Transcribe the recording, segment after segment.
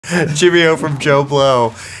Jimmy O from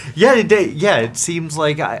JoBlo. Yeah, it seems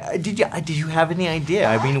like did you have any idea?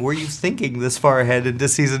 I mean, were you thinking this far ahead into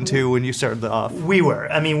season 2 when you started off? We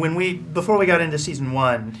were. I mean, before we got into season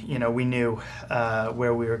 1, we knew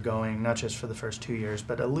where we were going, not just for the first 2 years,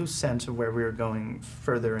 but a loose sense of where we were going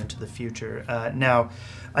further into the future. Now,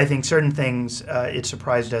 I think certain things, it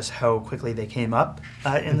surprised us how quickly they came up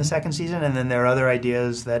in the second season, and then there are other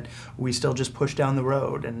ideas that we still just push down the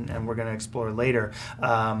road, and we're going to explore later.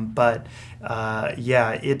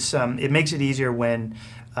 It makes it easier when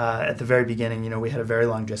at the very beginning, we had a very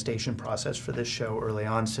long gestation process for this show early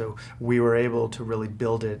on, so we were able to really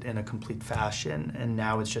build it in a complete fashion, and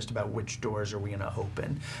now it's just about which doors are we going to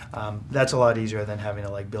open. That's a lot easier than having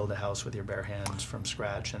to build a house with your bare hands from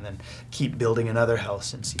scratch and then keep building another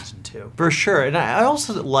house in season 2. For sure, and I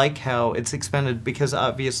also like how it's expanded because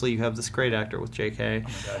obviously you have this great actor with JK. Oh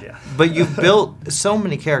my God, yeah. But you've built so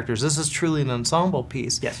many characters. This is truly an ensemble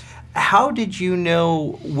piece. Yes. How did you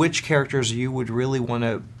know which characters you would really want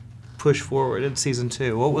to push forward in season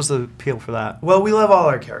 2? What was the appeal for that? Well, we love all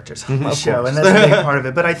our characters on the show, and that's a big part of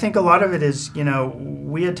it. But I think a lot of it is,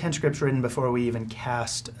 we had 10 scripts written before we even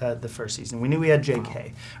cast the first season. We knew we had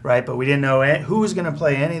JK, right? But we didn't know who was going to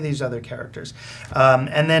play any of these other characters.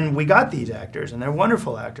 And then we got these actors, and they're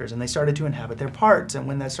wonderful actors, and they started to inhabit their parts. And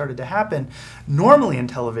when that started to happen, normally in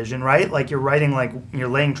television, right? You're writing, you're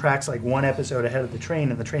laying tracks one episode ahead of the train,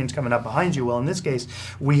 and the train's coming up behind you. Well, in this case,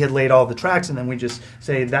 we had laid all the tracks, and then we just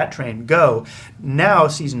say, that train, go. Now,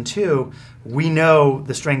 season 2, we know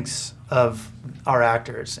the strengths of our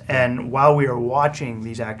actors. And while we are watching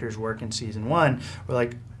these actors work in season 1, we're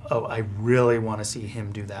like, oh, I really want to see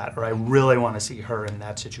him do that, or I really want to see her in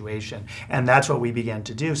that situation. And that's what we began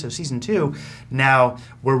to do. So season 2, now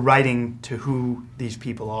we're writing to who these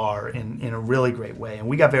people are in a really great way. And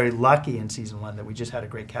we got very lucky in season 1 that we just had a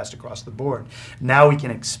great cast across the board. Now we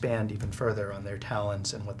can expand even further on their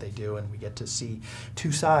talents and what they do, and we get to see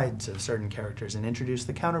two sides of certain characters and introduce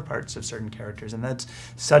the counterparts of certain characters. And that's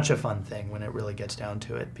such a fun thing when it really gets down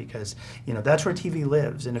to it, because that's where TV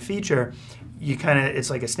lives. In a feature, it's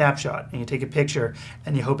like a snapshot, and you take a picture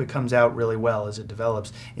and you hope it comes out really well as it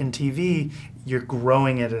develops. In TV, you're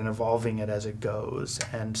growing it and evolving it as it goes.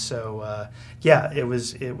 And so, it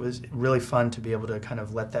was really fun to be able to kind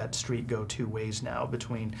of let that street go two ways now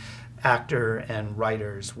between actor and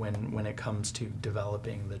writers when it comes to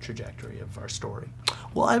developing the trajectory of our story.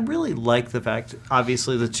 Well, I really like the fact,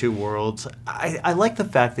 obviously, the two worlds. I like the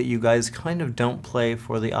fact that you guys kind of don't play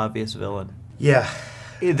for the obvious villain. Yeah.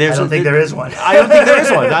 I don't think there is one. I don't think there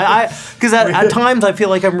is one. Because at times I feel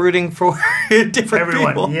like I'm rooting for different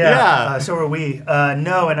people. Yeah. So are we.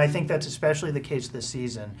 No, and I think that's especially the case this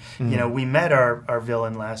season. Mm-hmm. We met our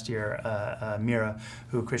villain last year, Mira,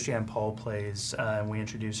 who Christiane Paul plays, and we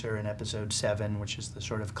introduced her in episode 7, which is the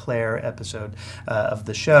sort of Claire episode of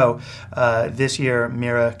the show. This year,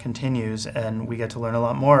 Mira continues, and we get to learn a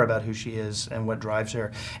lot more about who she is and what drives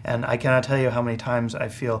her. And I cannot tell you how many times I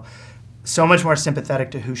feel so much more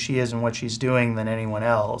sympathetic to who she is and what she's doing than anyone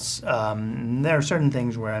else. There are certain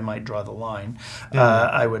things where I might draw the line,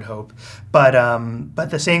 I would hope. But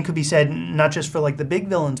the same could be said not just for the big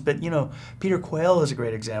villains, but Peter Quayle is a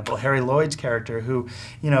great example. Harry Lloyd's character, who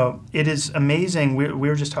it is amazing. We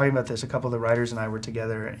were just talking about this. A couple of the writers and I were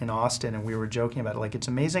together in Austin, and we were joking about it. It's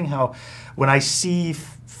amazing how when I see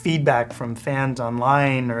feedback from fans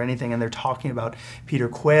online or anything, and they're talking about Peter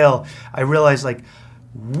Quayle, I realize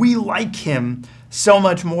we like him so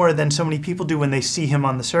much more than so many people do when they see him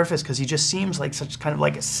on the surface, because he just seems like such kind of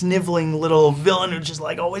a sniveling little villain who just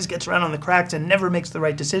always gets around on the cracks and never makes the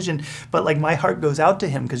right decision. But my heart goes out to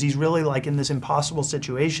him because he's really in this impossible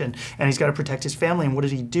situation, and he's got to protect his family. And what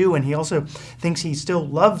does he do? And he also thinks he still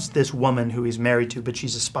loves this woman who he's married to, but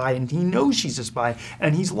she's a spy, and he knows she's a spy,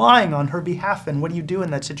 and he's lying on her behalf. And what do you do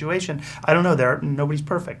in that situation? I don't know. Nobody's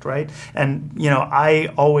perfect, right? And I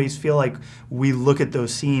always feel like we look at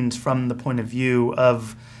those scenes from the point of view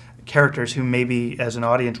of characters who maybe as an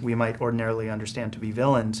audience we might ordinarily understand to be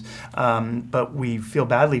villains, but we feel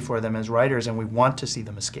badly for them as writers, and we want to see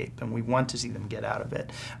them escape, and we want to see them get out of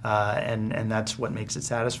it, and that's what makes it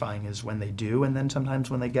satisfying, is when they do, and then sometimes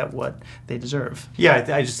when they get what they deserve. Yeah,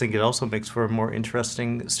 I just think it also makes for a more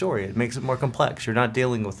interesting story. It makes it more complex. You're not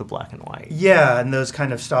dealing with the black and white. Yeah, and those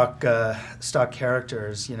kind of stock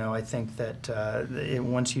characters, I think that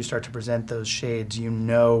once you start to present those shades, you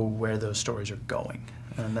know where those stories are going.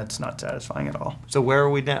 And that's not satisfying at all. So where are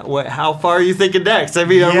we now? How far are you thinking next? I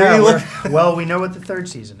mean, well, we know what the third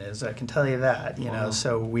season is. I can tell you that. Wow.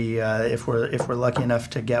 So we, if we're lucky enough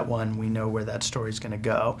to get one, we know where that story's going to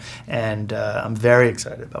go, and I'm very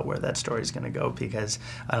excited about where that story's going to go, because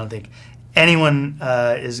I don't think anyone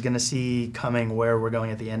is going to see coming where we're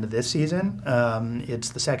going at the end of this season. It's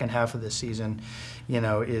the second half of this season,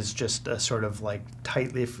 is just a sort of like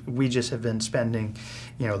tightly. We just have been spending,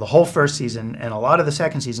 the whole first season and a lot of the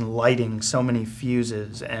second season lighting so many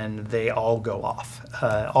fuses, and they all go off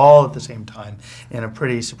all at the same time in a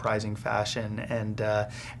pretty surprising fashion. And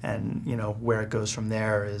where it goes from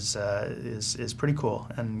there is pretty cool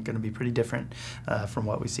and going to be pretty different from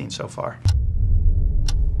what we've seen so far.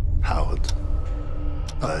 Howard,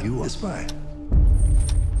 are you a spy?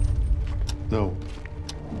 No.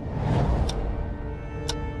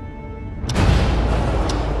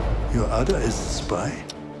 Your other is a spy?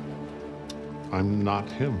 I'm not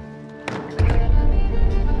him.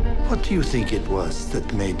 What do you think it was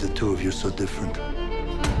that made the two of you so different?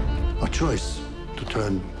 A choice to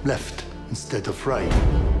turn left instead of right.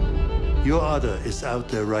 Your other is out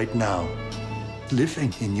there right now,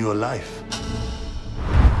 living in your life,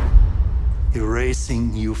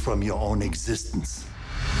 erasing you from your own existence.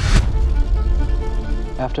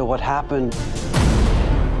 After what happened,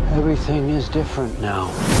 everything is different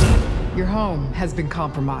now. Your home has been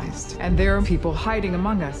compromised, and there are people hiding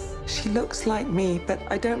among us. She looks like me, but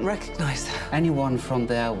I don't recognize her. Anyone from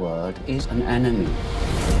their world is an enemy.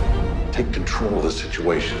 Take control of the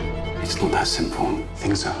situation. It's not that simple.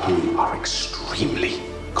 Things at home are extremely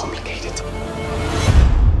complicated.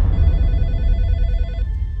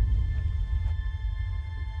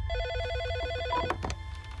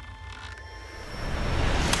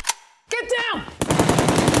 Get down!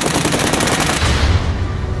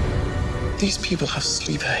 These people have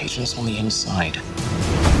sleeper agents on the inside.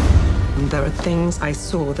 There are things I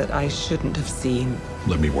saw that I shouldn't have seen.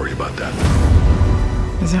 Let me worry about that.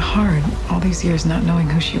 Is it hard, all these years not knowing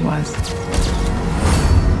who she was?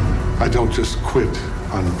 I don't just quit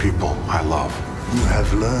on people I love. You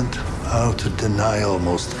have learned how to deny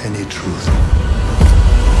almost any truth.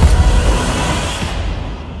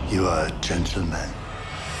 You are a gentleman,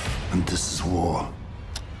 and this is war.